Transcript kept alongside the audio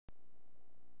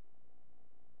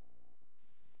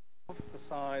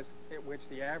size at which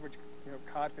the average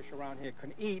codfish around here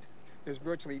can eat, there's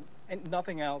virtually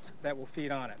nothing else that will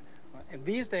feed on it. And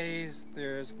these days,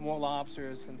 there's more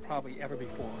lobsters than probably ever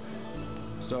before.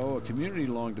 So a community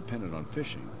long dependent on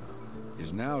fishing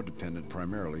is now dependent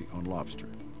primarily on lobster.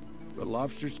 But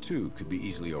lobsters, too, could be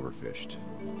easily overfished.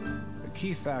 A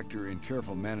key factor in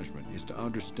careful management is to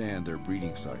understand their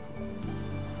breeding cycle.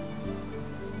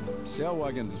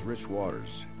 Stellwagen's rich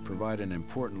waters provide an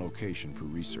important location for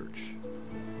research.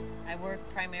 I work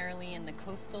primarily in the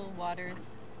coastal waters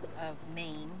of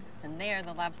Maine, and there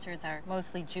the lobsters are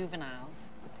mostly juveniles.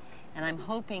 And I'm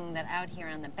hoping that out here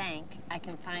on the bank, I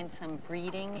can find some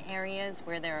breeding areas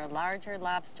where there are larger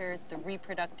lobsters, the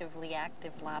reproductively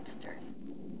active lobsters.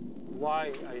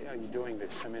 Why are you doing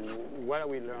this? I mean, what are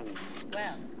we learning?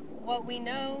 Well, what we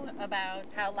know about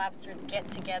how lobsters get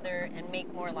together and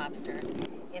make more lobsters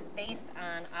is based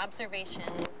on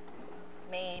observation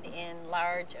made in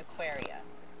large aquaria.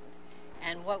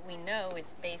 And what we know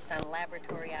is based on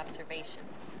laboratory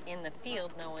observations. In the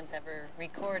field, no one's ever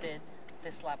recorded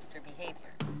this lobster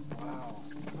behavior. Wow,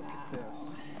 look at this.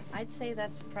 I'd say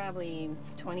that's probably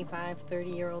 25,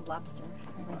 30-year-old lobster.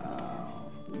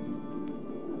 Wow.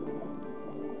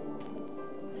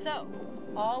 So,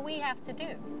 all we have to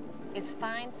do is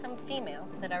find some females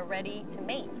that are ready to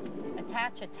mate,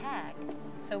 attach a tag,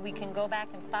 so we can go back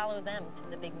and follow them to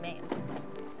the big male.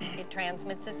 It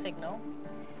transmits a signal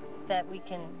that we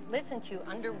can listen to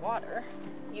underwater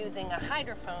using a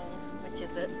hydrophone, which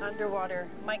is an underwater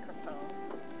microphone.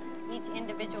 Each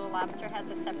individual lobster has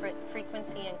a separate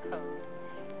frequency and code,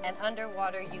 and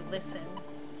underwater you listen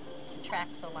to track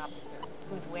the lobster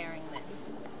who's wearing this.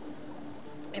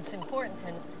 It's important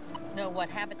to know what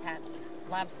habitats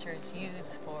lobsters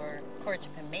use for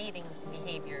courtship and mating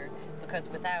behavior, because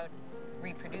without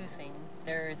reproducing,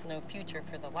 there is no future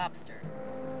for the lobster.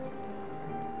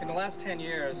 In the last 10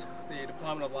 years, the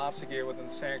deployment of lobster gear within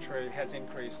the sanctuary has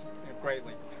increased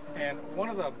greatly. And one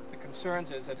of the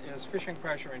concerns is that as fishing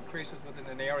pressure increases within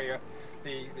an area,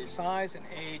 the size and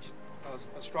age of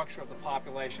the structure of the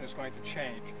population is going to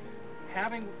change.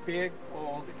 Having big,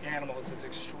 old animals is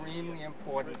extremely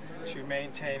important to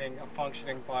maintaining a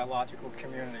functioning biological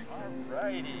community.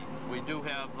 Alrighty. We do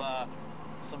have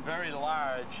some very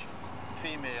large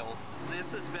females.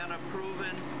 This has been a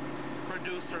proven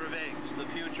producer of eggs, the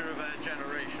future of our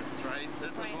generations, right?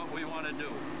 This is what we want to do.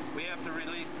 We have to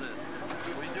release this.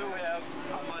 We do have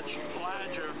a much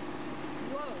larger.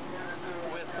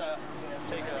 Whoa. With, Are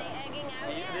they egging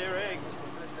out yet? They're egged.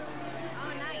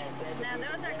 Oh, nice. Now,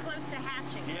 those are close to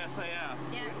hatching. Yes, they are.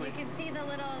 Yeah, you can see the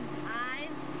little eyes.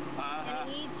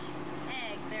 In each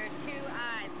egg, there are 2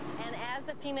 eyes. And as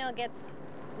the female gets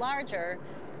larger,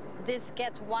 this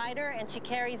gets wider and she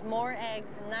carries more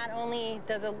eggs. And not only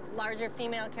does a larger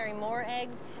female carry more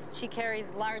eggs, she carries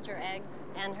larger eggs,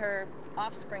 and her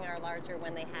offspring are larger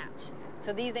when they hatch.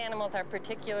 So these animals are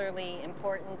particularly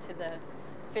important to the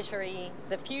fishery,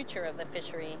 the future of the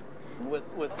fishery.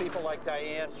 With people like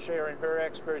Diane sharing her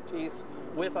expertise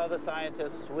with other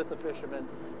scientists, with the fishermen,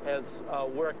 has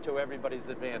worked to everybody's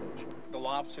advantage. The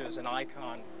lobster is an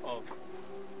icon of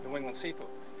New England seafood,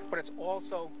 but it's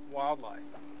also wildlife.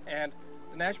 And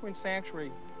the National Marine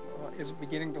Sanctuary is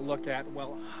beginning to look at,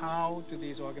 well, how do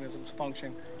these organisms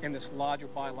function in this larger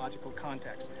biological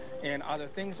context? And are there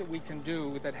things that we can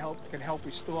do that can help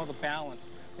restore the balance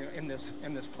in this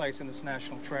place, in this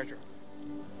national treasure?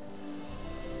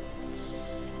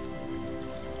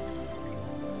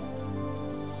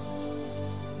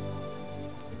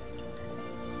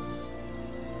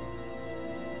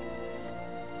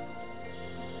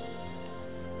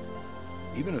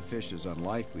 Even a fish as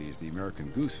unlikely as the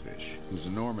American goosefish, whose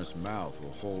enormous mouth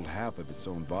will hold half of its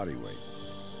own body weight,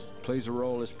 plays a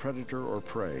role as predator or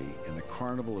prey in the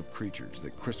carnival of creatures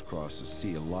that crisscross a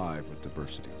sea alive with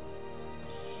diversity.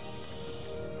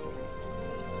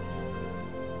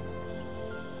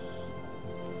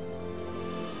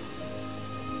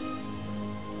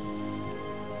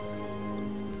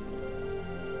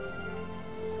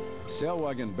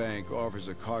 Stellwagen Bank offers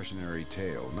a cautionary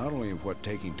tale, not only of what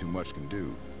taking too much can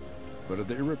do, but of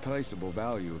the irreplaceable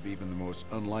value of even the most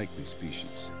unlikely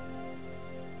species.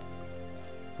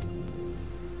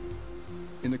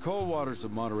 In the cold waters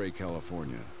of Monterey,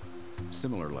 California,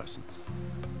 similar lessons.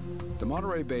 The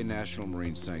Monterey Bay National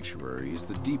Marine Sanctuary is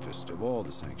the deepest of all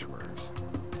the sanctuaries,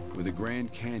 with a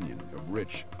Grand Canyon of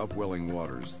rich, upwelling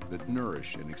waters that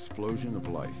nourish an explosion of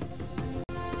life.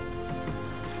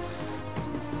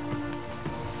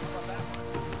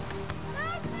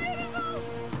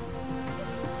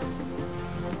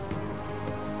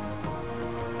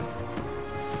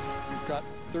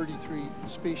 33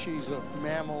 species of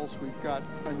mammals. We've got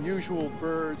unusual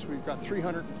birds. We've got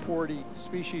 340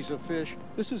 species of fish.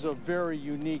 This is a very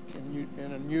unique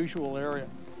and unusual area.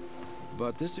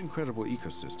 But this incredible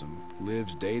ecosystem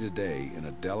lives day to day in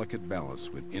a delicate balance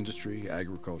with industry,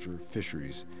 agriculture,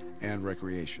 fisheries, and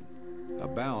recreation. A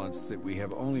balance that we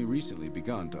have only recently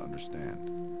begun to understand.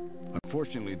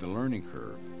 Unfortunately, the learning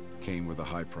curve came with a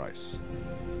high price.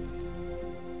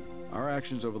 Our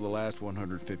actions over the last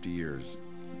 150 years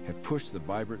have pushed the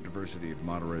vibrant diversity of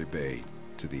Monterey Bay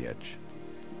to the edge.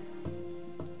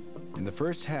 In the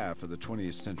first half of the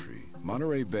 20th century,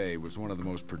 Monterey Bay was one of the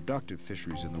most productive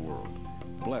fisheries in the world,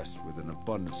 blessed with an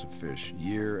abundance of fish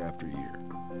year after year.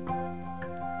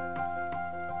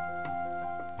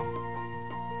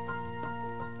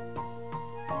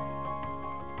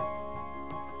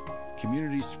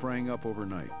 Communities sprang up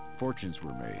overnight, fortunes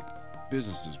were made,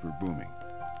 businesses were booming.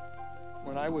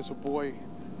 When I was a boy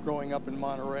growing up in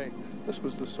Monterey, this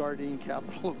was the sardine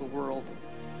capital of the world.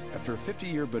 After a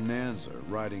 50-year bonanza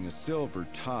riding a silver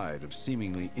tide of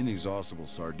seemingly inexhaustible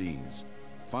sardines,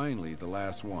 finally the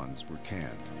last ones were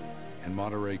canned, and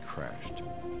Monterey crashed.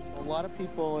 A lot of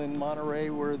people in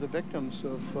Monterey were the victims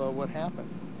of what happened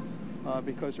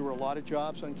because there were a lot of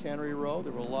jobs on Cannery Row,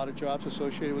 there were a lot of jobs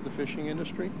associated with the fishing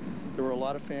industry, there were a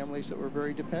lot of families that were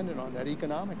very dependent on that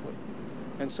economically,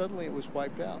 and suddenly it was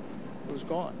wiped out. It was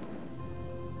gone.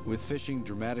 With fishing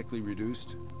dramatically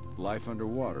reduced, life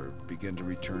underwater began to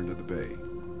return to the bay,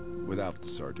 without the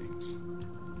sardines.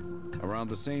 Around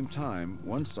the same time,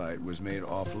 one site was made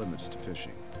off limits to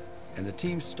fishing, and the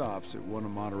team stops at one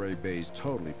of Monterey Bay's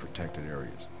totally protected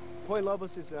areas. Point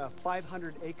Lobos is a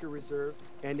 500-acre reserve,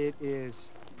 and it is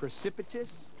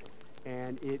precipitous,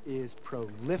 and it is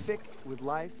prolific with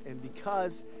life, and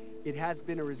because it has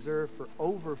been a reserve for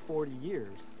over 40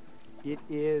 years, it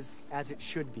is as it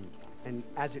should be, and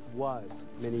as it was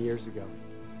many years ago.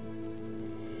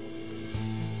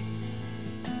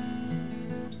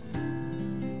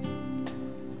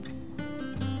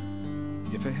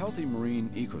 If a healthy marine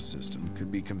ecosystem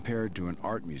could be compared to an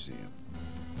art museum,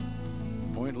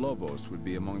 Point Lobos would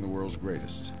be among the world's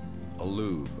greatest. A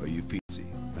Louvre, a Uffizi,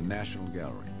 a National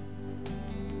Gallery.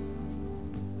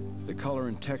 The color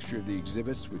and texture of the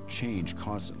exhibits would change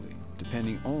constantly,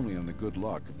 depending only on the good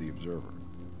luck of the observer.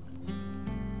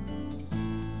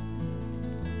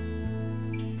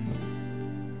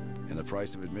 And the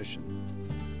price of admission,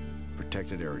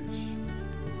 protected areas.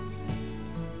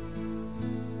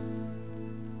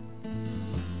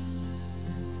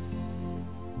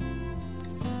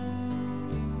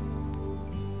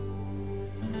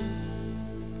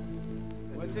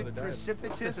 Was it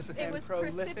precipitous and It was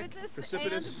prolific?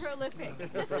 precipitous and prolific.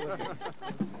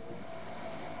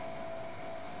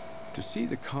 To see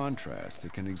the contrast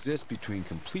that can exist between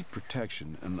complete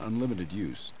protection and unlimited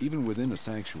use, even within a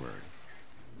sanctuary,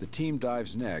 the team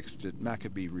dives next at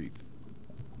Maccabee Reef.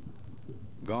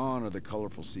 Gone are the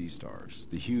colorful sea stars,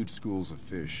 the huge schools of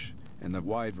fish, and the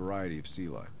wide variety of sea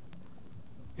life.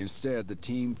 Instead, the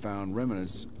team found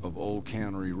remnants of old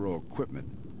Cannery Row equipment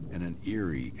and an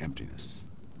eerie emptiness.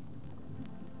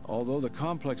 Although the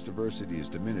complex diversity is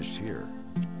diminished here,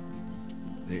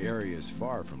 the area is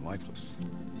far from lifeless.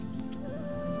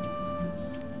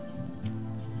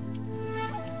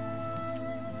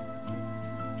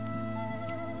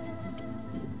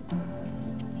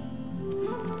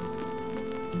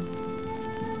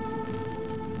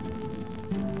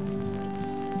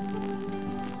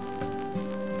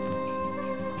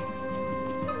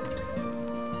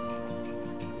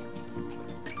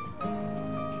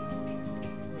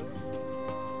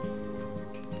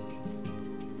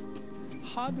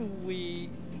 How do we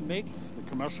mix the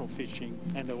commercial fishing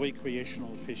and the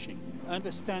recreational fishing?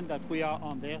 Understand that we are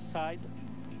on their side,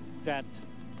 that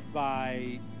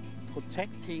by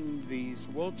protecting these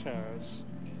waters,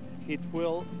 it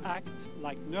will act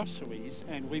like nurseries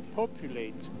and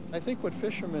repopulate. I think what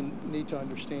fishermen need to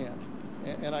understand,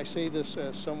 and I say this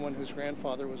as someone whose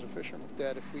grandfather was a fisherman,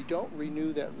 that if we don't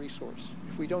renew that resource,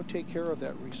 if we don't take care of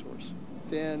that resource,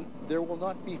 then there will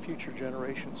not be future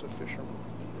generations of fishermen.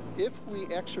 If we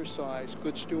exercise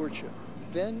good stewardship,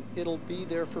 then it'll be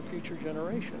there for future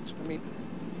generations. I mean,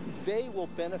 they will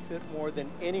benefit more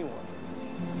than anyone.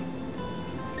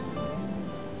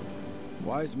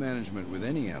 Wise management with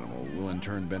any animal will in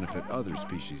turn benefit other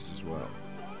species as well.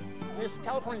 This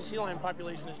California sea lion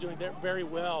population is doing very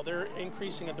well. They're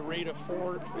increasing at the rate of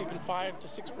 4, even 5 to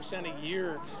 6% a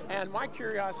year. And my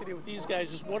curiosity with these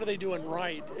guys is, what are they doing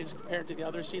right as compared to the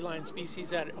other sea lion species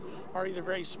that are either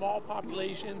very small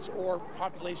populations or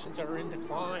populations that are in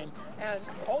decline? And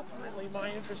ultimately,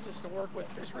 my interest is to work with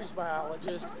fisheries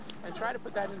biologists and try to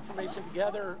put that information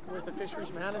together with the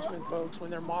fisheries management folks when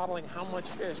they're modeling how much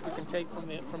fish we can take from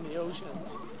the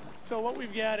oceans. So what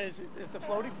we've got is, it's a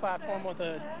floating platform with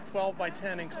a 12 by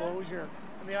 10 enclosure.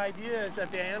 And the idea is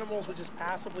that the animals would just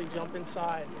passively jump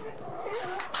inside.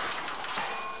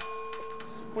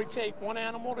 We take one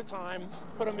animal at a time,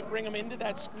 bring them into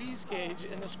that squeeze cage,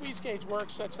 and the squeeze cage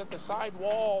works such that the side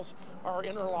walls are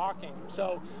interlocking.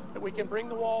 So that we can bring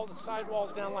the side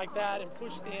walls down like that and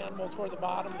push the animal toward the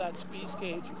bottom of that squeeze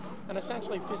cage and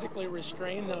essentially physically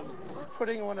restrain them.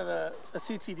 Putting one of a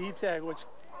CTD tag, which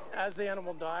as the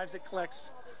animal dives, it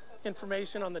collects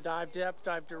information on the dive depth,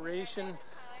 dive duration,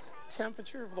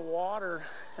 temperature of the water,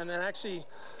 and then actually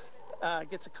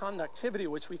gets a conductivity,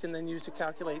 which we can then use to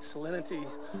calculate salinity.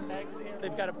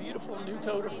 They've got a beautiful new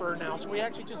coat of fur now, so we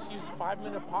actually just use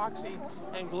 5-minute epoxy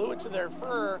and glue it to their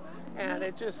fur, and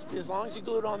it just, as long as you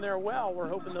glue it on there well, we're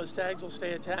hoping those tags will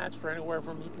stay attached for anywhere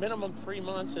from minimum 3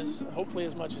 months, hopefully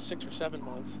as much as 6 or 7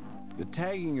 months. The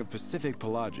tagging of Pacific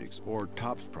Pelagics, or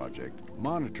TOPS project,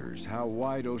 monitors how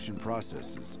wide ocean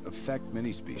processes affect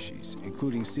many species,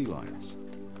 including sea lions.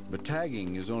 But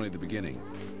tagging is only the beginning.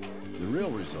 The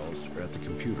real results are at the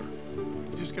computer.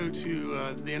 Just go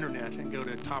to the internet and go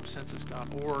to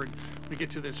topcensus.org. We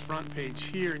get to this front page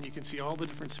here, and you can see all the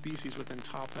different species within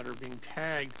TOP that are being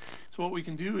tagged. So what we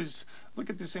can do is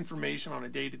look at this information on a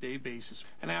day-to-day basis.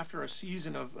 And after a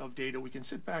season of data, we can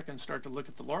sit back and start to look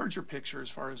at the larger picture as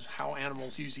far as how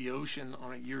animals use the ocean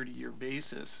on a year-to-year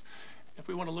basis. If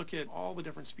we want to look at all the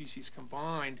different species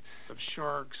combined of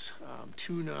sharks,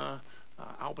 tuna,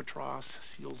 albatross,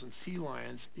 seals, and sea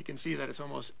lions, you can see that it's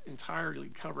almost entirely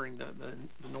covering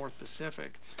the North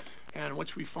Pacific. And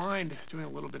what we find, doing a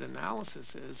little bit of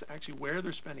analysis, is actually where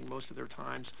they're spending most of their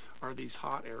times are these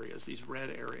hot areas, these red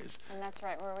areas. And that's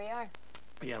right where we are.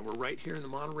 Yeah, we're right here in the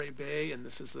Monterey Bay, and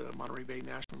this is the Monterey Bay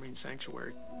National Marine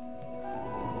Sanctuary.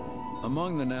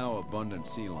 Among the now abundant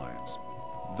sea lions,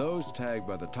 those tagged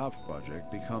by the TOPS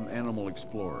project become animal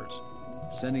explorers,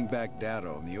 sending back data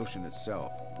on the ocean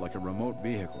itself, like a remote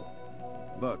vehicle,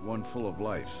 but one full of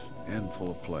life and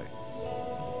full of play.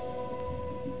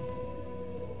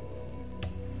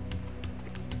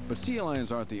 But sea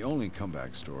lions aren't the only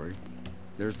comeback story.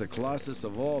 There's the colossus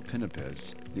of all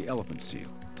pinnipeds, the elephant seal.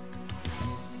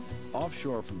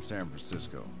 Offshore from San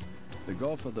Francisco, the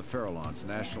Gulf of the Farallones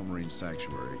National Marine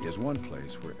Sanctuary is one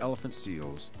place where elephant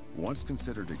seals, once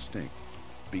considered extinct,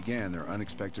 began their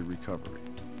unexpected recovery.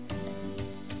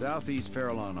 Southeast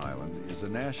Farallon Island is a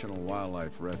national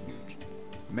wildlife refuge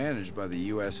managed by the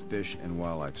U.S. Fish and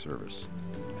Wildlife Service,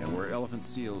 and where elephant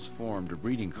seals formed a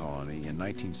breeding colony in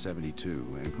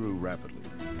 1972 and grew rapidly.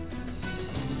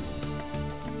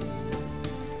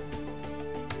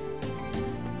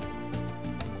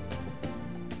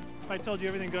 If I told you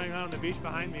everything going on the beach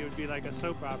behind me, it would be like a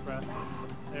soap opera.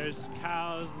 There's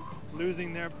cows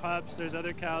losing their pups, there's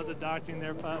other cows adopting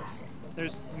their pups,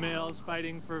 there's males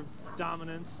fighting for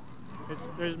dominance.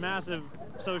 There's massive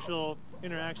social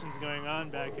interactions going on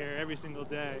back here every single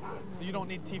day. So you don't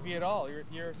need TV at all.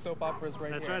 Your soap opera's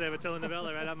right That's here. That's right. I have a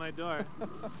telenovela right out my door.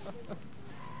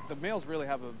 The males really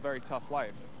have a very tough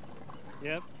life.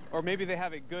 Yep. Or maybe they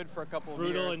have it good for a couple of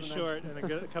years. Brutal and short,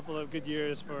 and a couple of good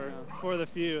years for the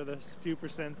few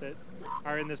percent that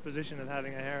are in this position of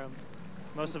having a harem.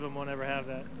 Most of them won't ever have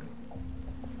that.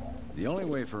 The only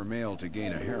way for a male to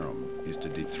gain a harem is to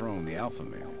dethrone the alpha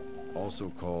male, also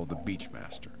called the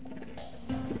beachmaster.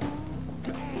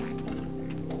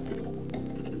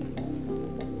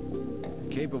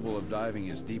 Capable of diving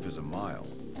as deep as a mile,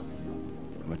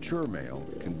 a mature male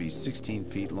can be 16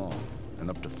 feet long and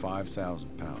up to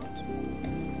 5,000 pounds.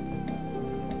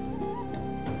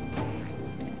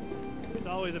 It's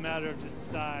always a matter of just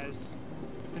size.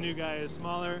 If the new guy is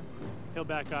smaller, he'll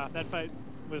back off. That fight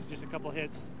was just a couple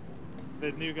hits.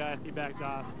 The new guy, he backed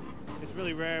off. It's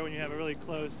really rare when you have a really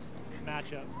close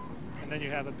matchup, and then you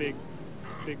have a big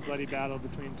bloody battle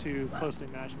between two closely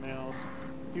matched males.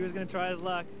 He was going to try his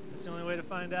luck. That's the only way to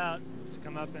find out, is to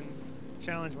come up and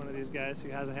challenge one of these guys who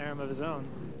has a harem of his own.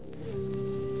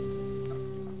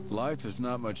 Life is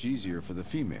not much easier for the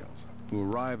females, who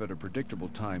arrive at a predictable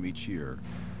time each year,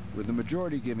 with the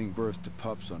majority giving birth to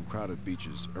pups on crowded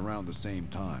beaches around the same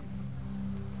time.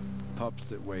 Pups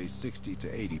that weigh 60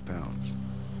 to 80 pounds.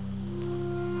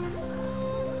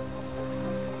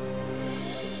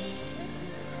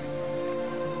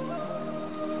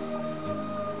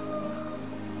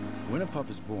 pup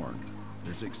is born,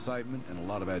 there's excitement and a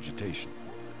lot of agitation.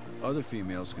 Other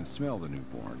females can smell the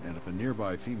newborn, and if a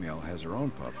nearby female has her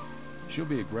own pup, she'll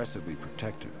be aggressively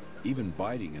protective, even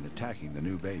biting and attacking the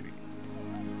new baby.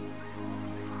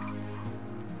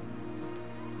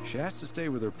 She has to stay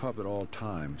with her pup at all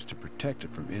times to protect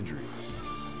it from injury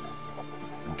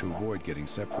and to avoid getting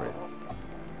separated.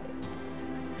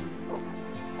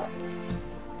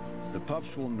 The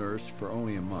pups will nurse for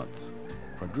only a month,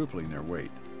 quadrupling their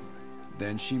weight.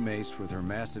 Then she mates with her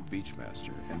massive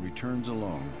beachmaster and returns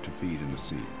alone to feed in the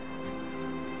sea.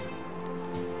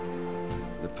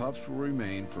 The pups will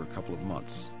remain for a couple of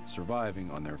months, surviving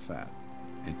on their fat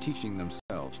and teaching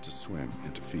themselves to swim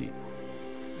and to feed.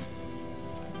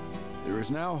 There is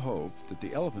now hope that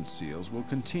the elephant seals will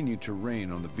continue to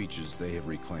reign on the beaches they have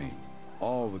reclaimed,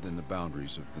 all within the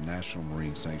boundaries of the National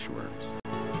Marine Sanctuaries.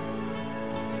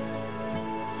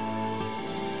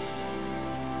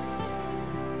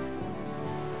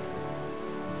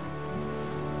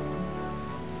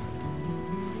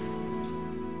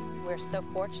 We're so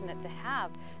fortunate to have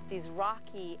these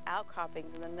rocky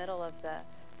outcroppings in the middle of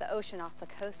the ocean off the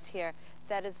coast here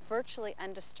that is virtually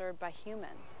undisturbed by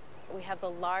humans. We have the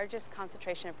largest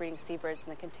concentration of breeding seabirds in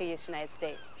the contiguous United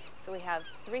States. So we have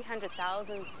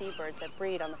 300,000 seabirds that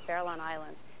breed on the Farallon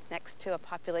Islands next to a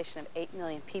population of 8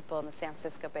 million people in the San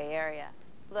Francisco Bay Area.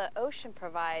 The ocean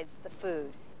provides the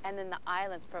food, and then the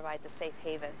islands provide the safe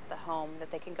haven, the home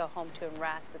that they can go home to and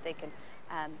rest, that they can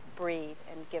breed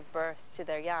and give birth to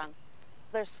their young.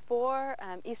 There's 4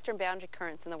 eastern boundary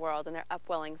currents in the world, and they're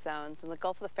upwelling zones, and the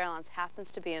Gulf of the Farallones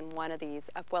happens to be in one of these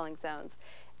upwelling zones.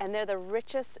 And they're the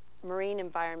richest marine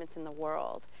environments in the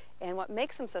world. And what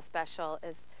makes them so special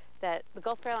is that the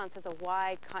Gulf Farallones has a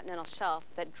wide continental shelf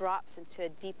that drops into a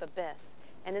deep abyss.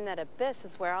 And in that abyss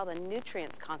is where all the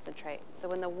nutrients concentrate. So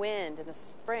when the wind in the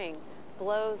spring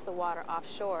blows the water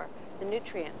offshore, the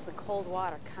nutrients, the cold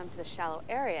water, come to the shallow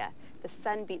area. The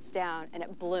sun beats down and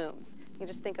it blooms. You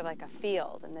just think of like a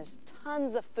field, and there's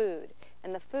tons of food,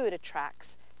 and the food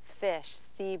attracts fish,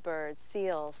 seabirds,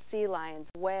 seals, sea lions,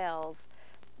 whales,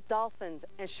 dolphins,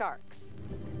 and sharks.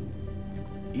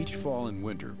 Each fall and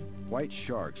winter, white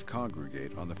sharks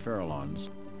congregate on the Farallones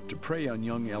to prey on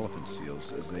young elephant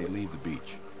seals as they leave the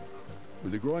beach.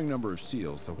 With a growing number of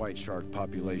seals, the white shark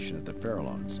population at the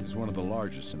Farallones is one of the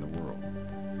largest in the world.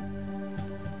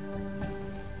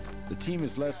 The team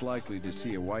is less likely to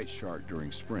see a white shark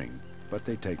during spring, but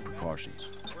they take precautions.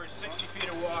 We're at 60 feet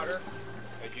of water.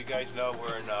 As you guys know,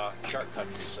 we're in shark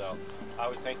country, so I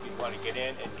would think you'd want to get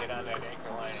in and get on that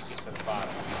anchor line and get to the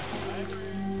bottom.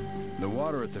 The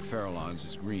water at the Farallones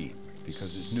is green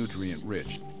because it's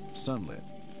nutrient-rich, sunlit,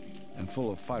 and full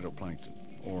of phytoplankton,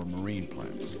 or marine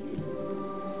plants.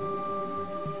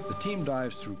 The team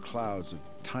dives through clouds of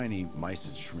tiny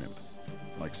mysid shrimp,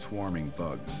 like swarming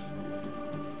bugs.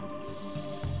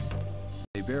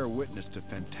 They bear witness to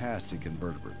fantastic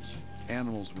invertebrates,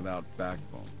 animals without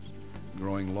backbones,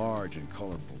 growing large and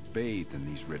colorful, bathed in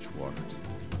these rich waters.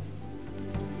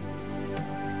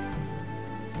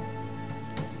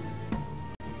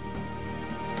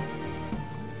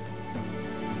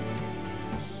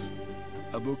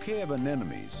 A bouquet of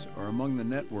anemones are among the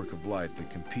network of life that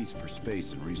competes for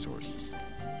space and resources.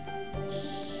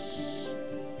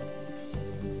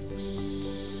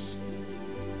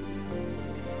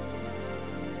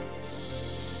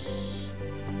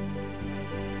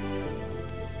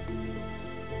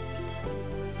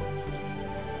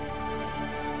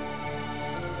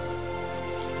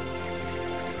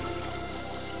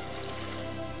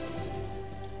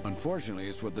 Unfortunately,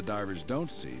 it's what the divers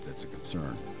don't see that's a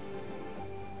concern.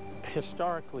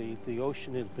 Historically, the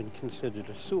ocean has been considered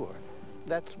a sewer.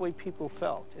 That's the way people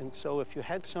felt. And so if you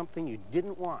had something you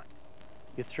didn't want,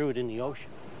 you threw it in the ocean.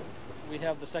 We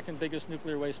have the second biggest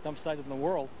nuclear waste dump site in the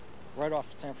world, right off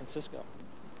San Francisco.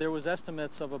 There was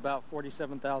estimates of about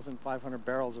 47,500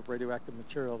 barrels of radioactive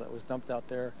material that was dumped out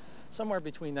there somewhere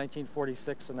between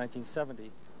 1946 and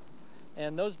 1970.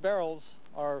 And those barrels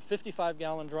are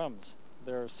 55-gallon drums.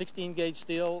 They're 16-gauge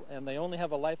steel, and they only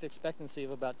have a life expectancy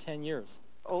of about 10 years.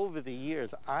 Over the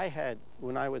years, I had,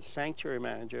 when I was sanctuary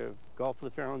manager of Gulf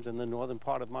of the Farallones in the northern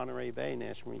part of Monterey Bay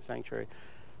National Marine Sanctuary,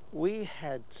 we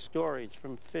had stories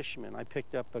from fishermen. I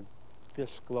picked up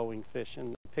this glowing fish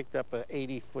and picked up a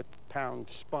 80-foot-pound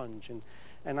sponge,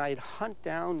 and I'd hunt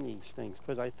down these things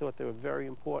because I thought they were very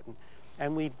important.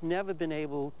 And we've never been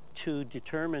able to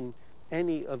determine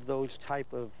any of those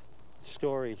type of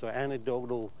stories or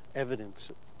anecdotal evidence,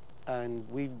 and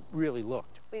we really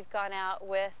looked. We've gone out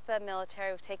with the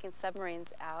military, we've taken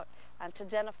submarines out to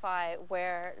identify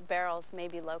where barrels may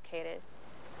be located.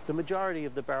 The majority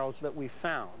of the barrels that we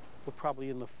found we're probably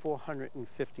in the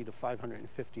 450 to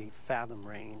 550 fathom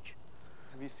range.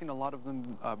 Have you seen a lot of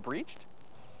them breached?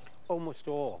 Almost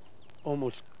all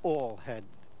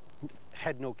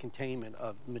had no containment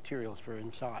of materials for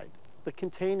inside. The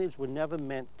containers were never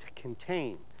meant to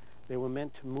contain. They were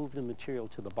meant to move the material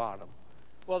to the bottom.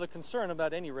 Well, the concern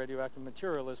about any radioactive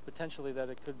material is potentially that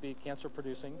it could be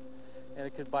cancer-producing, and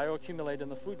it could bioaccumulate in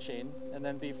the food chain and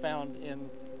then be found in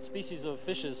species of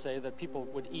fishes, say, that people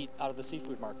would eat out of the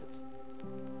seafood markets.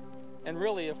 And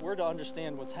really, if we're to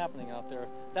understand what's happening out there,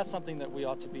 that's something that we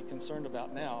ought to be concerned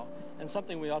about now, and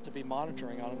something we ought to be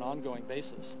monitoring on an ongoing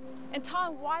basis. And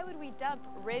Tom, why would we dump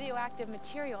radioactive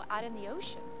material out in the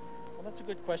ocean? Well, that's a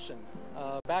good question.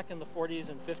 Back in the 40s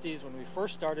and 50s, when we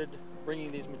first started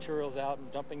bringing these materials out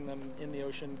and dumping them in the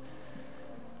ocean,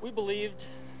 we believed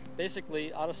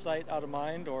basically out of sight, out of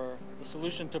mind, or the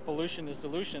solution to pollution is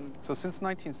dilution. So since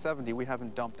 1970, we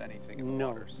haven't dumped anything in the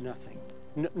waters? No, nothing.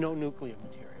 No nuclear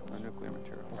materials. No nuclear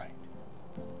materials. Right.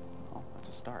 Well, that's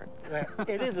a start.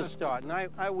 It is a start, and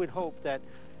I would hope that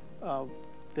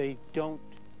they don't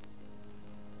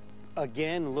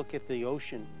again look at the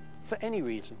ocean for any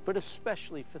reason, but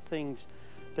especially for things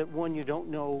that, one, you don't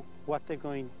know what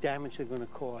damage they're going to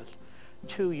cause.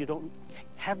 Two, you don't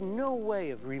have no way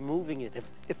of removing it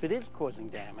if it is causing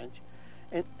damage.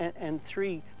 And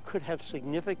three, could have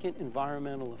significant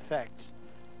environmental effects.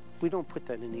 We don't put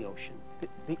that in the ocean.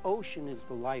 The ocean is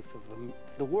the life of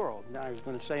the world. Now, I was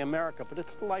going to say America, but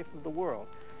it's the life of the world.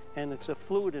 And it's a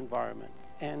fluid environment.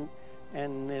 And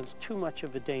there's too much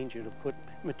of a danger to put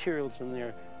materials in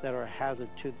there that are a hazard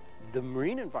to the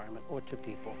marine environment or to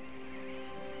people.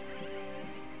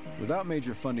 Without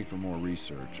major funding for more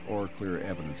research or clear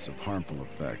evidence of harmful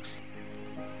effects,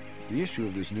 the issue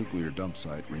of this nuclear dump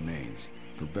site remains,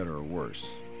 for better or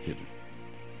worse, hidden.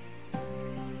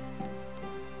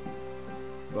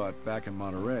 But back in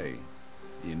Monterey,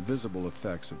 the invisible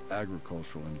effects of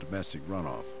agricultural and domestic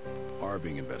runoff are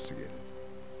being investigated.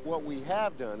 What we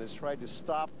have done is tried to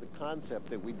stop the concept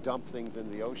that we dump things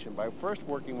in the ocean by first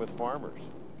working with farmers.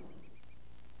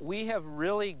 We have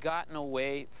really gotten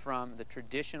away from the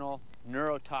traditional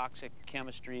neurotoxic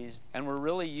chemistries, and we're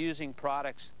really using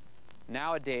products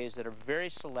nowadays that are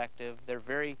very selective. They're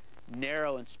very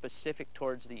narrow and specific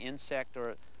towards the insect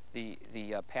or the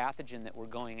pathogen that we're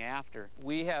going after.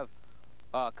 We have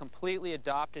completely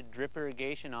adopted drip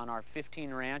irrigation on our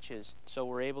 15 ranches, so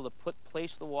we're able to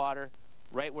place the water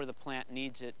right where the plant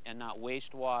needs it and not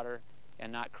waste water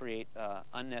and not create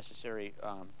unnecessary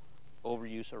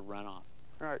overuse or runoff.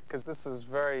 Right, because this is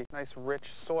very nice, rich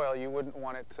soil. You wouldn't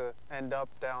want it to end up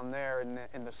down there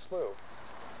in the slough.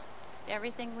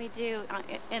 Everything we do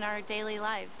in our daily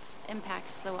lives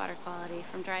impacts the water quality,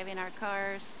 from driving our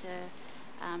cars to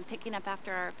picking up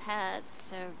after our pets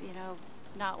to,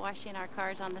 not washing our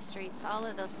cars on the streets. All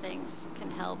of those things can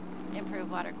help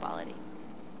improve water quality.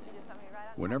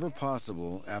 Whenever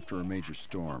possible, after a major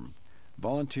storm,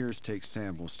 volunteers take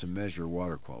samples to measure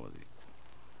water quality.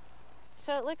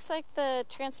 So it looks like the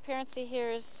transparency here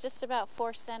is just about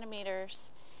 4 centimeters,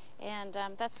 and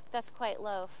that's quite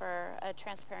low for a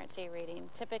transparency reading.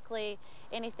 Typically,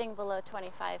 anything below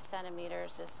 25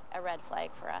 centimeters is a red flag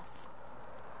for us.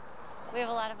 We have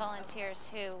a lot of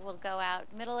volunteers who will go out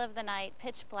middle of the night,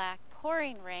 pitch black,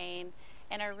 pouring rain,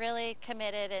 and are really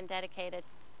committed and dedicated.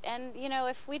 And,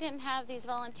 if we didn't have these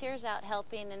volunteers out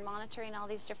helping and monitoring all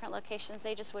these different locations,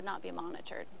 they just would not be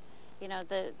monitored.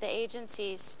 The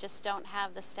agencies just don't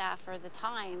have the staff or the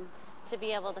time to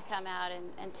be able to come out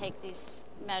and take these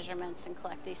measurements and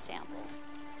collect these samples.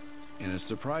 In a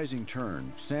surprising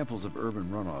turn, samples of urban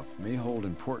runoff may hold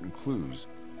important clues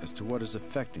as to what is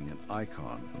affecting an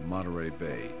icon of Monterey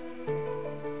Bay,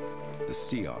 the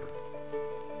sea otter.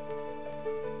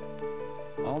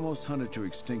 Almost hunted to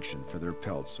extinction for their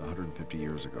pelts 150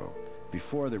 years ago,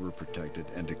 before they were protected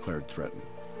and declared threatened.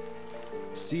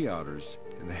 Sea otters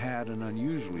have had an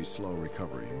unusually slow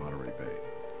recovery in Monterey Bay.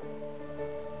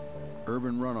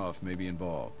 Urban runoff may be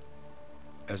involved.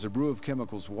 As a brew of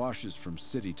chemicals washes from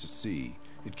city to sea,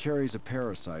 it carries a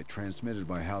parasite transmitted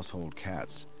by household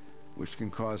cats, which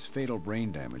can cause fatal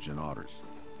brain damage in otters.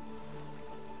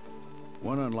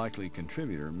 One unlikely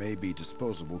contributor may be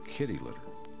disposable kitty litter.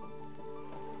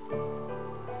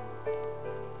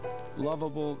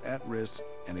 Lovable, at risk,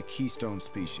 and a keystone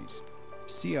species,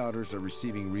 sea otters are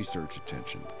receiving research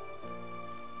attention,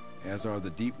 as are the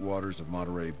deep waters of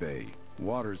Monterey Bay,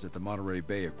 waters that the Monterey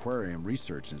Bay Aquarium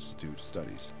Research Institute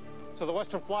studies. So the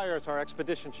Western Flyer is our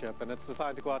expedition ship, and it's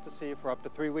designed to go out to sea for up to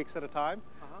 3 weeks at a time.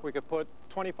 We could put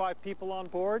 25 people on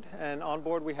board, and on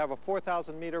board we have a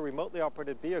 4,000-meter remotely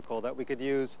operated vehicle that we could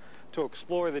use to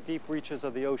explore the deep reaches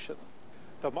of the ocean.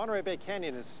 The Monterey Bay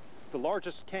Canyon is the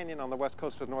largest canyon on the west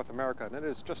coast of North America, and it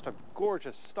is just a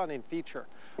gorgeous, stunning feature.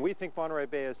 We think Monterey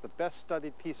Bay is the best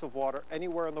studied piece of water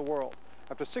anywhere in the world.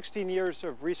 After 16 years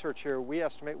of research here, we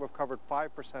estimate we've covered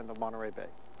 5% of Monterey Bay.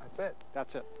 That's it.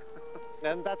 That's it.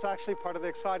 And that's actually part of the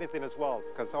exciting thing as well,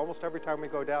 because almost every time we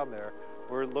go down there,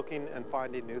 we're looking and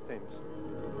finding new things.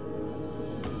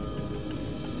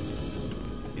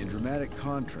 In dramatic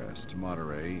contrast to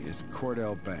Monterey is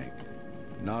Cordell Bank,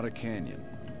 not a canyon,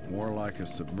 more like a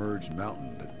submerged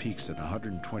mountain that peaks at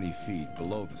 120 feet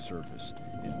below the surface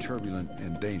in turbulent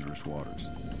and dangerous waters.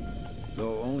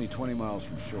 Though only 20 miles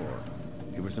from shore,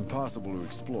 it was impossible to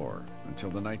explore until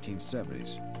the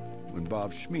 1970s, when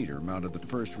Bob Schmieder mounted the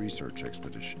first research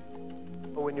expedition.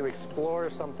 When you explore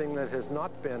something that has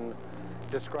not been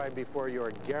described before,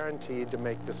 you're guaranteed to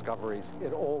make discoveries.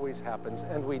 It always happens,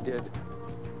 and we did.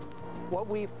 What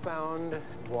we found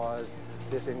was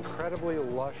this incredibly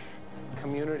lush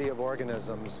community of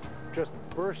organisms just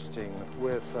bursting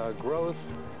with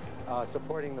growth,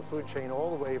 supporting the food chain all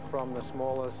the way from the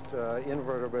smallest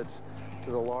invertebrates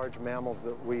to the large mammals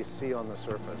that we see on the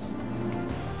surface.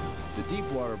 The deep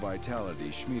water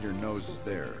vitality Schmieder knows is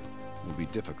there will be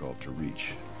difficult to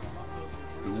reach.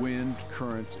 The wind,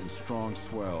 currents, and strong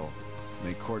swell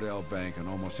make Cordell Bank an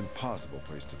almost impossible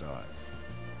place to dive.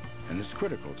 And it's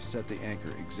critical to set the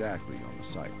anchor exactly on the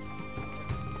site.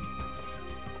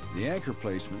 The anchor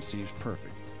placement seems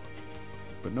perfect,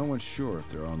 but no one's sure if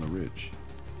they're on the ridge.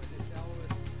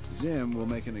 Zim will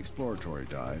make an exploratory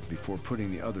dive before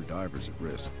putting the other divers at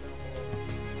risk.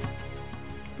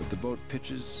 But the boat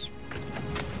pitches,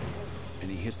 and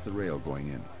he hits the rail going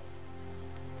in.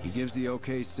 He gives the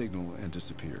OK signal and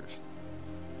disappears.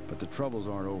 But the troubles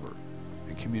aren't over,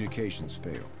 and communications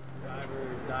fail.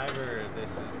 Diver, this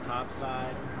is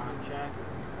topside, con check.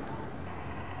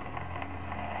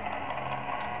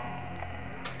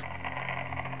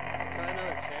 Try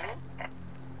another channel? Or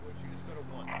should you just go to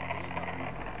one?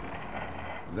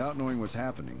 Without knowing what's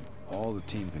happening, all the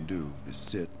team can do is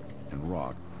sit and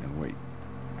rock and wait.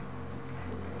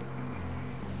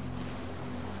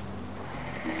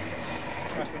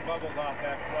 Got some bubbles off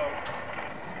that float.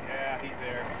 Yeah, he's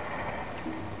there.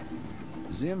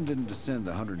 Zim didn't descend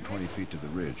the 120 feet to the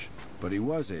ridge, but he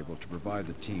was able to provide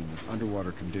the team with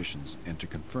underwater conditions and to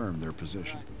confirm their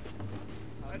position.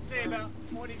 I'd say about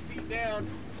 20 feet down.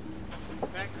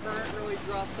 That current really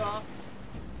drops off.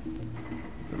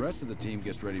 The rest of the team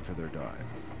gets ready for their dive.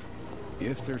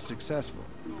 If they're successful,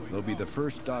 they'll be the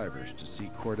first divers to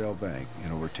see Cordell Bank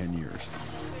in over 10 years.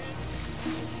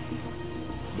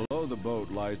 Below the boat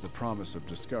lies the promise of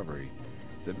discovery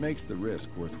that makes the risk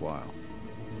worthwhile.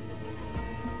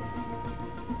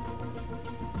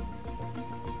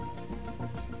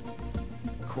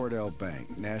 Cordell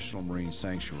Bank National Marine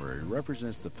Sanctuary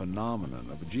represents the phenomenon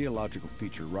of a geological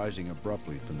feature rising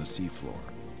abruptly from the seafloor,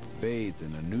 bathed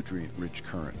in a nutrient-rich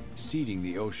current, seeding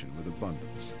the ocean with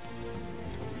abundance.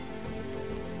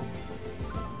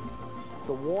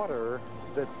 The water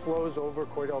that flows over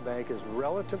Cordell Bank is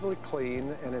relatively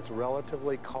clean and it's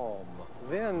relatively calm.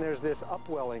 Then there's this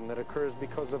upwelling that occurs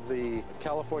because of the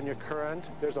California current.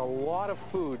 There's a lot of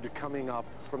food coming up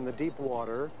from the deep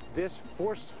water. This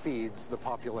force feeds the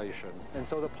population, and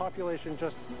so the population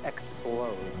just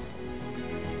explodes.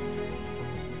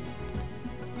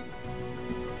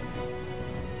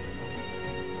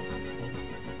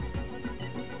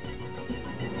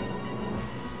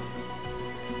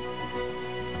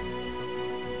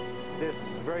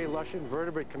 This very lush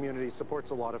invertebrate community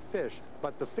supports a lot of fish,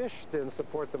 but the fish then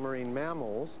support the marine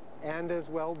mammals and as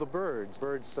well the birds.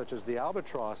 Birds such as the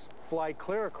albatross fly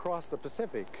clear across the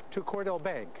Pacific to Cordell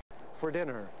Bank for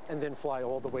dinner and then fly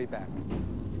all the way back.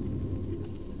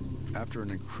 After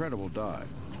an incredible dive,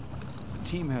 the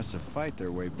team has to fight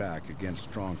their way back against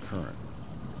strong current.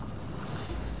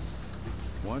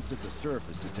 Once at the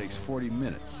surface, it takes 40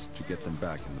 minutes to get them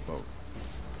back in the boat.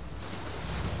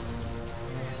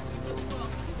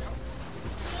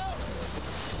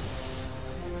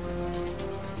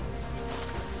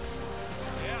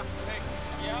 Yeah, thanks.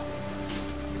 Yeah.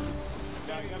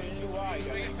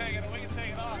 We can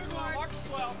take it off. Mark the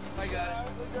swell. I got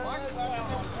it. Mark the swell.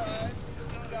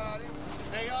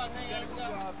 Hang on.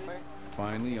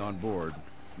 Finally, on board,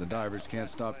 the divers can't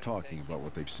stop talking about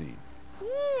what they've seen.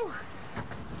 Woo!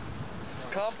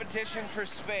 Competition for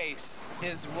space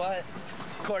is what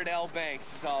Cordell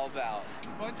Banks is all about.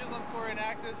 Sponges on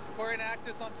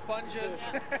Corinactus on sponges,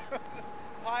 just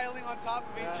piling on top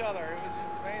of each other. It was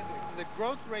just amazing. The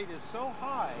growth rate is so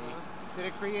high that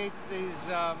it creates these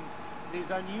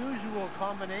unusual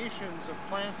combinations of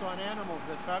plants on animals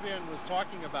that Fabian was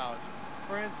talking about.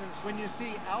 For instance, when you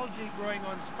see algae growing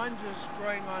on sponges,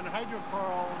 growing on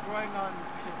hydrocoral, growing on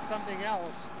something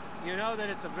else, you know that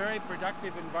it's a very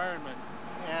productive environment,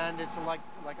 and it's like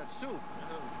a soup.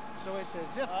 So it's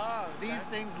as if these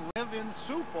things live in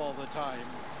soup all the time.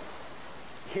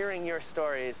 Hearing your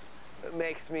stories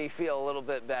makes me feel a little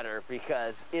bit better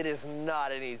because it is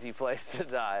not an easy place to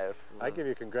dive. I give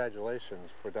you congratulations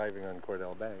for diving on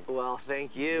Cordell Bank. Well,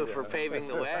 thank you for paving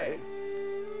the way.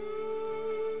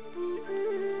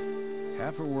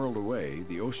 Half a world away,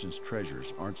 the ocean's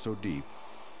treasures aren't so deep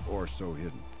or so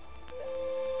hidden.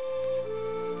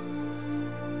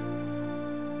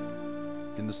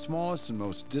 In the smallest and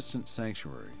most distant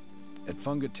sanctuary, at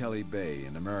Fungatelli Bay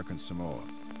in American Samoa,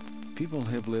 people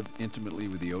have lived intimately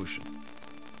with the ocean,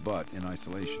 but in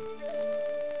isolation.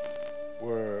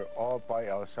 We're all by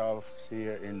ourselves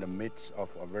here in the midst of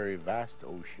a very vast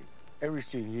ocean.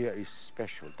 Everything here is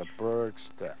special. The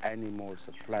birds, the animals,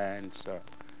 the plants,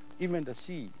 even the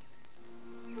sea.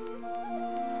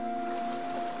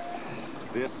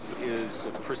 This is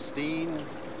a pristine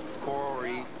coral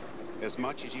reef, as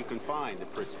much as you can find a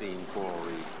pristine coral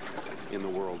reef in the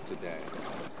world today.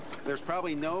 There's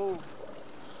probably no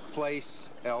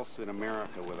place else in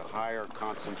America with a higher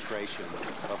concentration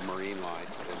of marine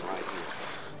life than right here.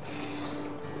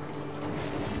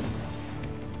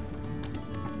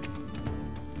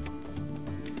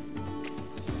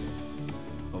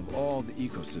 Of all the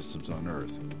ecosystems on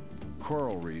Earth,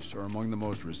 coral reefs are among the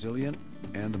most resilient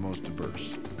and the most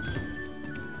diverse.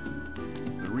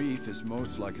 The reef is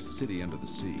most like a city under the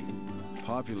sea,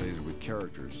 populated with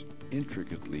characters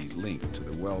intricately linked to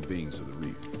the well-beings of the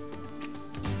reef.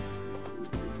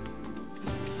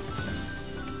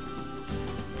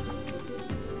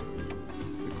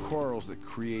 The corals that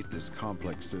create this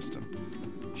complex system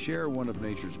share one of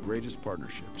nature's greatest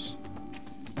partnerships.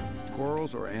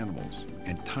 Corals are animals,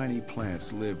 and tiny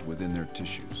plants live within their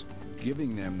tissues,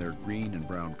 giving them their green and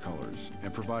brown colors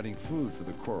and providing food for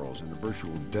the corals in a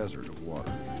virtual desert of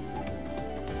water.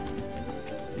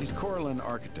 These coralline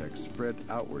architects spread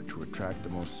outward to attract the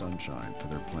most sunshine for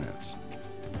their plants,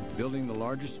 building the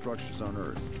largest structures on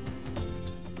Earth,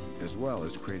 as well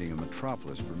as creating a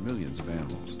metropolis for millions of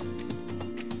animals.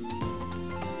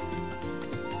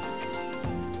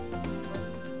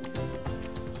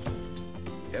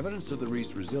 Evidence of the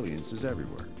reef's resilience is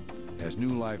everywhere, as new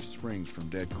life springs from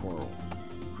dead coral,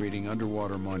 creating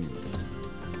underwater monuments.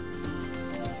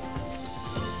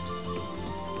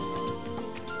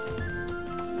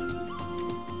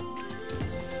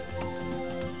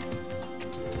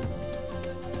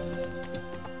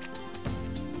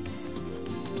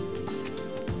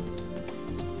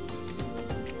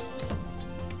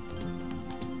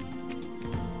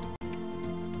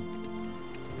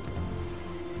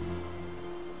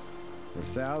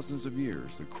 For thousands of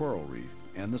years, the coral reef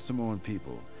and the Samoan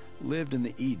people lived in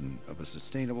the Eden of a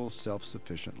sustainable,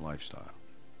 self-sufficient lifestyle.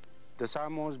 The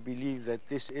Samoans believe that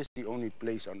this is the only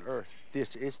place on Earth.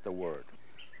 This is the world.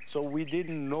 So we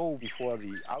didn't know before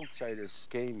the outsiders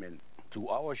came in to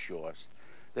our shores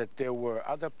that there were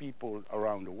other people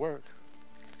around the world.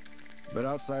 But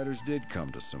outsiders did come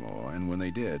to Samoa, and when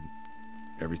they did,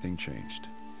 everything changed.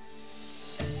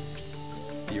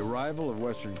 The arrival of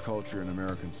Western culture in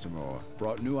American Samoa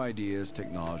brought new ideas,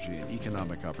 technology, and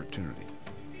economic opportunity.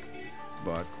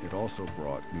 But it also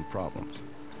brought new problems.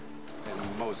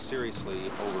 And most seriously,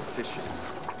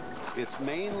 overfishing. It's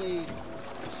mainly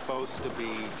supposed to be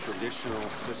traditional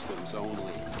systems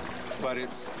only. But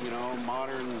it's,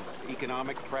 modern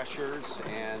economic pressures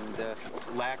and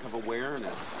lack of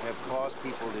awareness have caused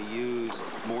people to use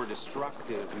more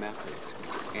destructive methods.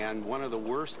 And one of the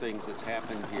worst things that's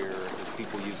happened here is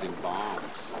people using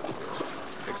bombs,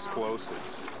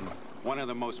 explosives. One of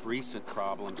the most recent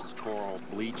problems is coral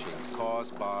bleaching,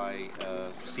 caused by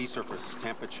sea surface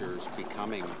temperatures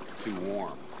becoming too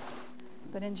warm.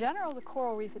 But in general, the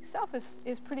coral reef itself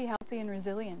is pretty healthy and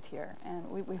resilient here. And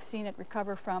we've seen it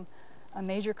recover from a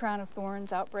major crown of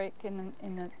thorns outbreak in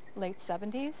the late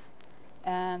 70s.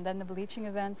 And then the bleaching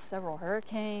events, several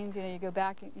hurricanes, you go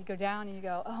back, you go down and you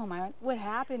go, oh my, what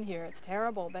happened here? It's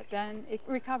terrible. But then it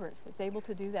recovers. It's able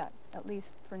to do that, at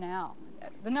least for now.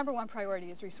 The number one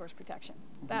priority is resource protection.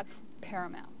 That's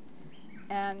paramount.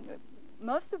 And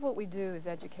most of what we do is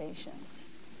education.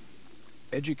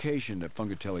 Education at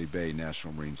Fungatelli Bay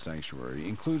National Marine Sanctuary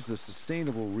includes the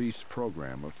Sustainable Reefs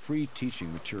program of free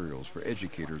teaching materials for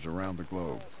educators around the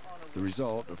globe, the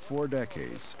result of 4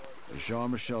 decades of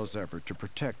Jean-Michel's effort to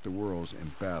protect the world's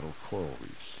embattled coral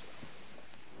reefs.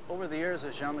 Over the years,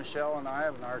 as Jean-Michel and I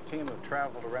and our team have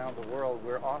traveled around the world,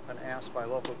 we're often asked by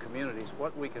local communities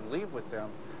what we can leave with them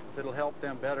that'll help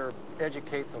them better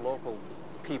educate the local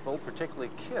people, particularly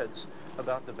kids,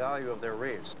 about the value of their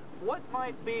reefs. What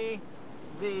might be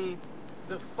the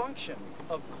function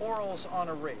of corals on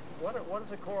a reef? What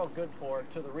is a coral good for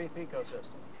to the reef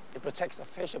ecosystem? It protects the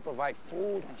fish, it provides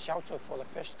food and shelter for the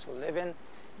fish to live in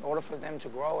order for them to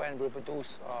grow and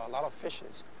reproduce a lot of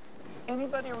fishes.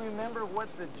 Anybody remember what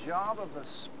the job of a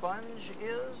sponge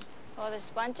is? Well, the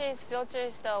sponges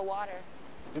filters the water.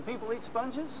 Do people eat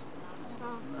sponges?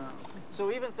 No.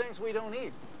 So even things we don't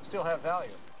eat still have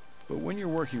value. But when you're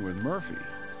working with Murphy,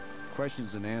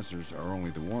 questions and answers are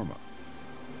only the warm-up.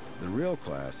 The real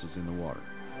class is in the water.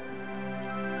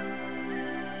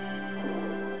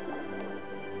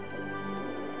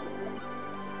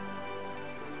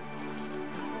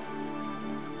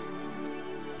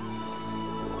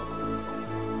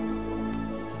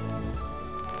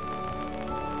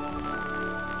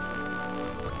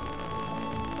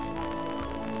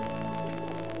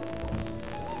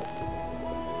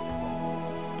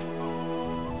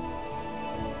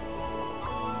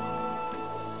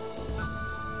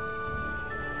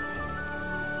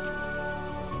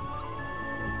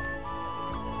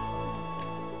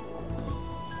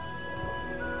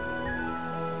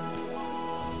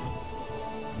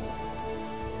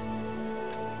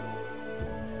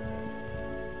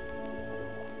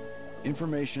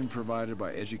 Information provided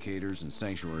by educators and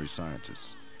sanctuary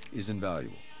scientists is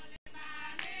invaluable.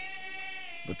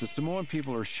 But the Samoan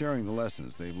people are sharing the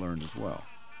lessons they've learned as well.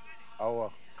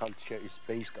 Our culture is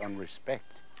based on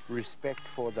respect. Respect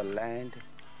for the land,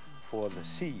 for the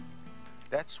sea.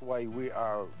 That's why we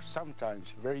are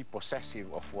sometimes very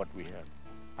possessive of what we have.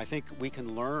 I think we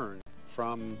can learn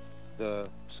from the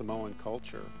Samoan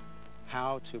culture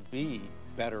how to be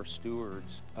better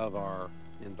stewards of our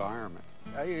environment.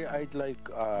 I'd like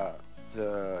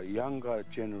the younger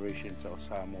generations of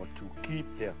Samoa to keep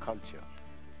their culture.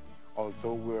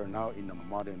 Although we're now in a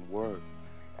modern world,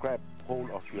 grab hold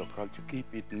of your culture, keep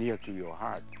it near to your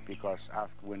heart, because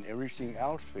when everything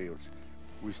else fails,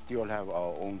 we still have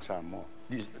our own Samoa.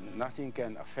 Nothing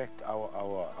can affect our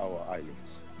islands.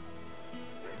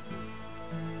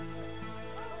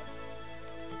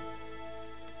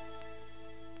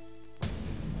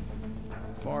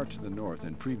 Far to the north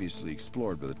and previously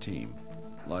explored by the team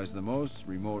lies the most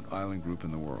remote island group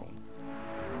in the world,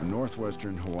 the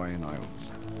northwestern Hawaiian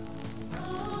Islands.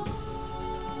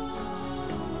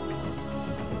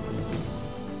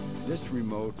 This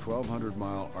remote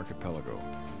 1,200-mile archipelago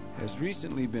has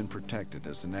recently been protected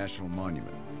as a national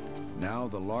monument, now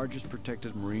the largest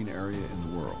protected marine area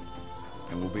in the world,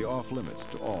 and will be off limits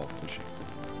to all fishing.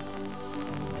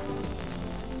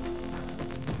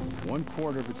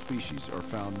 1/4 of its species are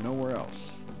found nowhere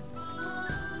else,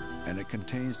 and it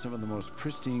contains some of the most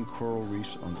pristine coral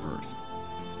reefs on Earth.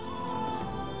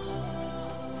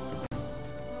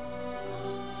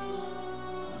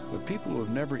 But people who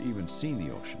have never even seen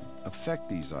the ocean affect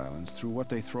these islands through what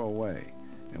they throw away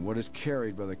and what is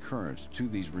carried by the currents to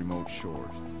these remote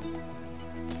shores.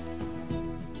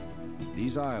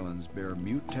 These islands bear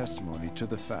mute testimony to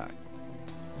the fact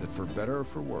that for better or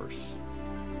for worse,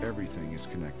 everything is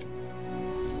connected.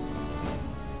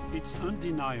 It's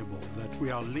undeniable that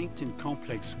we are linked in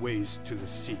complex ways to the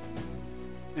sea,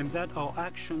 and that our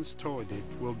actions toward it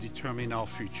will determine our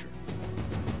future.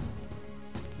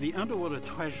 The underwater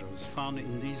treasures found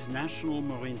in these national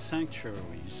marine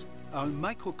sanctuaries are a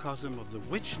microcosm of the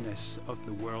richness of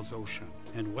the world's ocean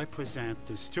and represent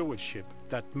the stewardship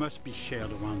that must be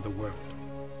shared around the world.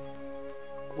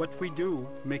 What we do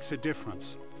makes a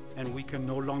difference, and we can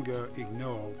no longer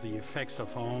ignore the effects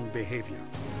of our own behavior.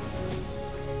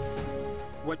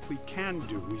 What we can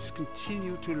do is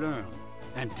continue to learn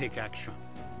and take action.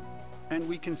 And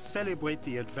we can celebrate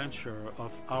the adventure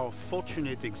of our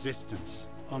fortunate existence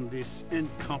on this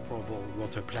incomparable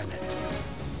water planet.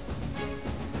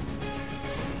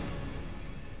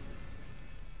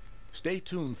 Stay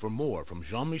tuned for more from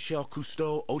Jean-Michel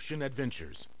Cousteau Ocean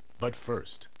Adventures. But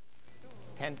first...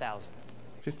 10,000.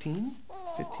 15?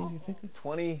 15, you think?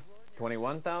 20,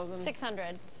 21,000?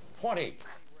 600. 20.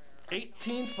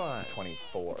 18,500.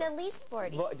 24. It's at least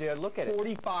 40. Look at it.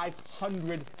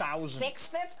 4,500,000.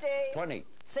 650. 20.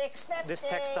 650. This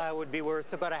textile would be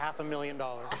worth about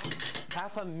 $500,000.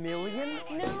 $500,000?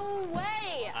 No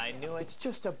way! I knew it. It's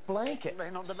just a blanket.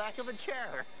 Laying on the back of a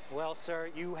chair. Well, sir,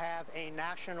 you have a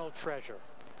national treasure.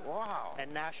 Wow. A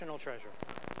national treasure.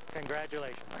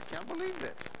 Congratulations. I can't believe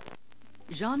this.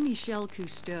 Jean-Michel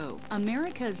Cousteau,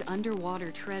 America's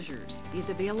Underwater Treasures, is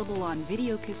available on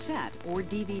video cassette or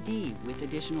DVD with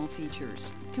additional features.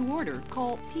 To order,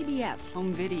 call PBS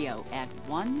Home Video at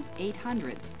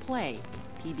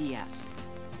 1-800-PLAY-PBS.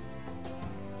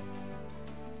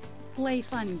 Play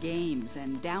fun games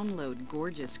and download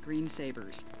gorgeous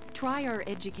screensavers. Try our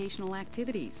educational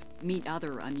activities. Meet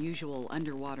other unusual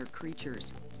underwater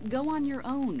creatures. Go on your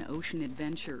own ocean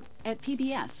adventure at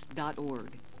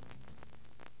pbs.org.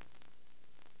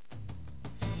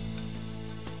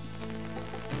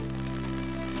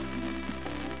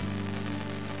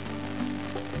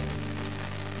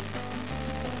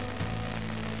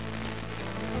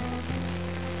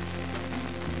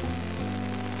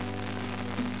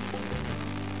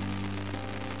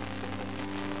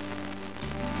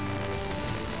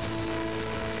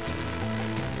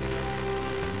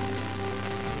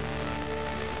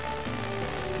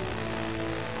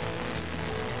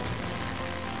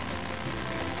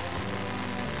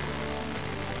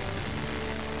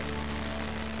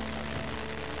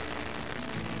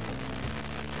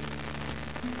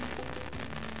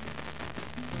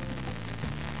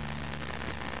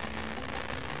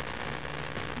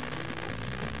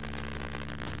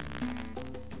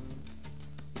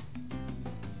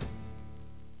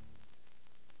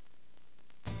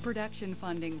 Production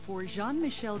funding for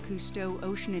Jean-Michel Cousteau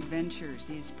Ocean Adventures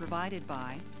is provided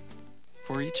by...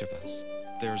 For each of us,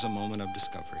 there's a moment of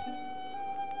discovery.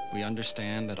 We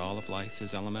understand that all of life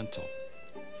is elemental.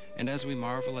 And as we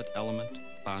marvel at element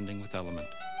bonding with element,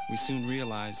 we soon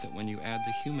realize that when you add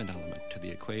the human element to the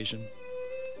equation,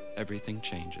 everything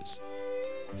changes.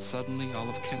 Suddenly, all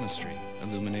of chemistry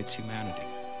illuminates humanity,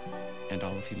 and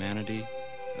all of humanity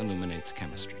illuminates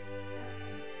chemistry.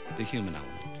 The human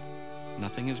element.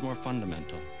 Nothing is more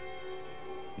fundamental,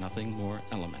 nothing more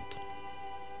elemental.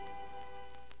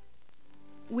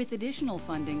 With additional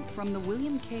funding from the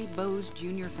William K. Bowes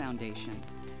Jr. Foundation,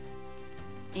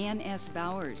 Ann S.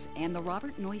 Bowers and the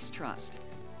Robert Noyce Trust,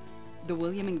 the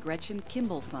William and Gretchen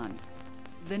Kimball Fund,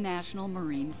 the National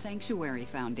Marine Sanctuary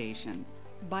Foundation,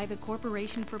 by the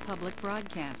Corporation for Public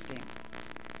Broadcasting,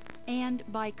 and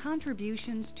by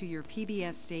contributions to your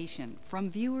PBS station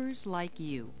from viewers like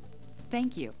you.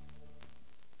 Thank you.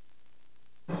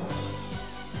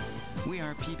 We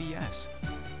are PBS.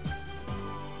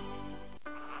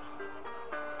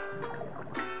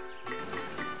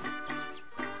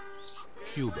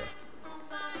 Cuba.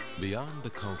 Beyond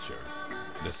the culture,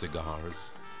 the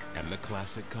cigars, and the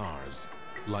classic cars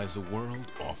lies a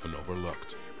world often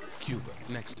overlooked. Cuba,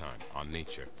 next time on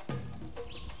Nature.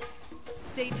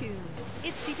 Stay tuned.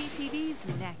 It's CBTV's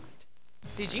Next.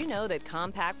 Did you know that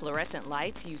compact fluorescent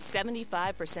lights use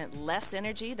 75% less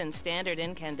energy than standard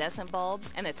incandescent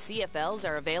bulbs, and that CFLs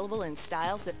are available in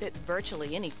styles that fit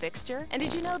virtually any fixture? And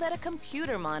did you know that a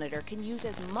computer monitor can use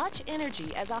as much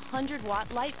energy as a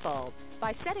 100-watt light bulb?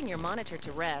 By setting your monitor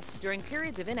to rest, during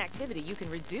periods of inactivity, you can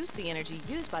reduce the energy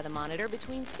used by the monitor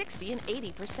between 60 and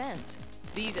 80%.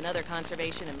 These and other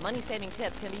conservation and money-saving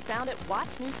tips can be found at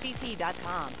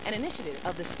wattsnewct.com, an initiative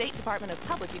of the State Department of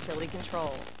Public Utility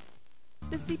Control.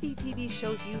 The CBTV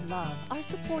shows you love are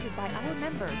supported by our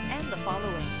members and the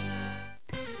following.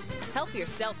 Help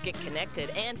yourself get connected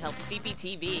and help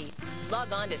CPTV.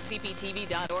 Log on to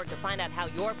cptv.org to find out how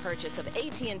your purchase of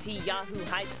AT&T Yahoo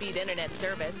high-speed internet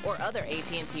service or other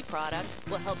AT&T products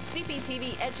will help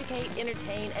CPTV educate,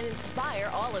 entertain, and inspire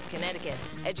all of Connecticut.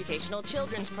 Educational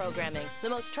children's programming, the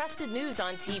most trusted news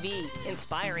on TV,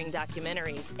 inspiring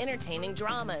documentaries, entertaining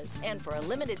dramas, and for a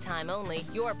limited time only,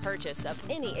 your purchase of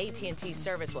any AT&T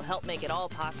service will help make it all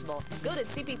possible. Go to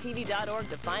cptv.org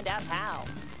to find out how.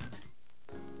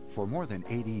 For more than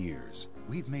 80 years,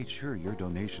 we've made sure your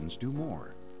donations do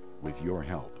more. With your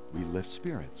help, we lift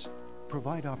spirits,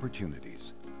 provide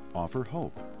opportunities, offer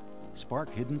hope,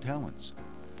 spark hidden talents,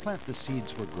 plant the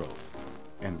seeds for growth,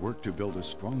 and work to build a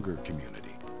stronger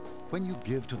community. When you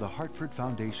give to the Hartford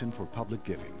Foundation for Public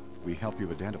Giving, we help you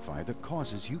identify the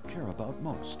causes you care about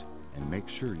most and make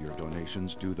sure your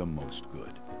donations do the most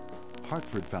good.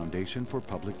 Hartford Foundation for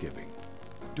Public Giving.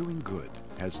 Doing good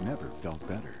has never felt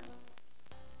better.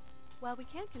 While we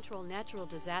can't control natural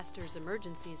disasters,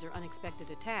 emergencies, or unexpected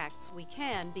attacks, we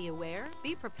can be aware,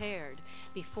 be prepared.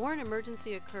 Before an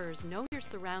emergency occurs, know your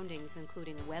surroundings,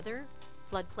 including weather,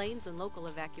 floodplains, and local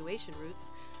evacuation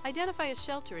routes. Identify a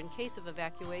shelter in case of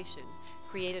evacuation.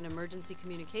 Create an emergency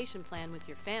communication plan with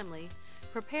your family.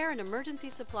 Prepare an emergency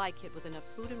supply kit with enough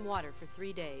food and water for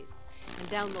 3 days. And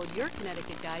download your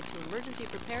Connecticut Guide to Emergency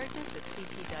Preparedness at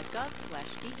ct.gov/DEMHS.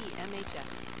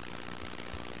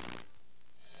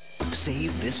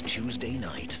 Save this Tuesday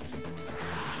night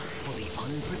for the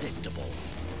unpredictable.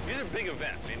 These are big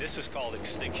events. I mean, this is called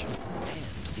extinction. And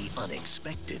the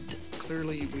unexpected.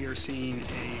 Clearly, we are seeing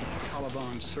a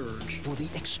Taliban surge. For the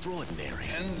extraordinary.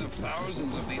 Tens of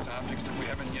thousands of these objects that we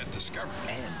haven't yet discovered.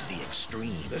 And the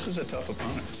extreme. This is a tough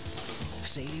opponent.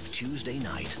 Save Tuesday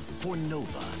night for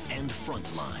Nova and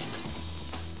Frontline.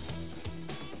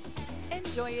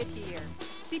 Enjoy it here.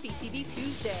 CBTV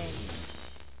Tuesday.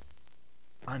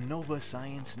 On Nova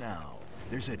Science Now,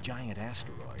 there's a giant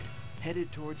asteroid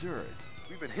headed towards Earth.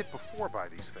 We've been hit before by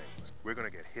these things. We're going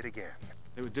to get hit again.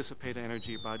 It would dissipate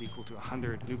energy about equal to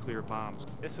 100 nuclear bombs.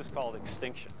 This is called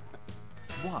extinction.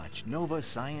 Watch Nova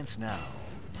Science Now.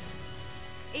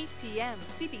 8 p.m.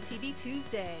 CBTV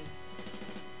Tuesday.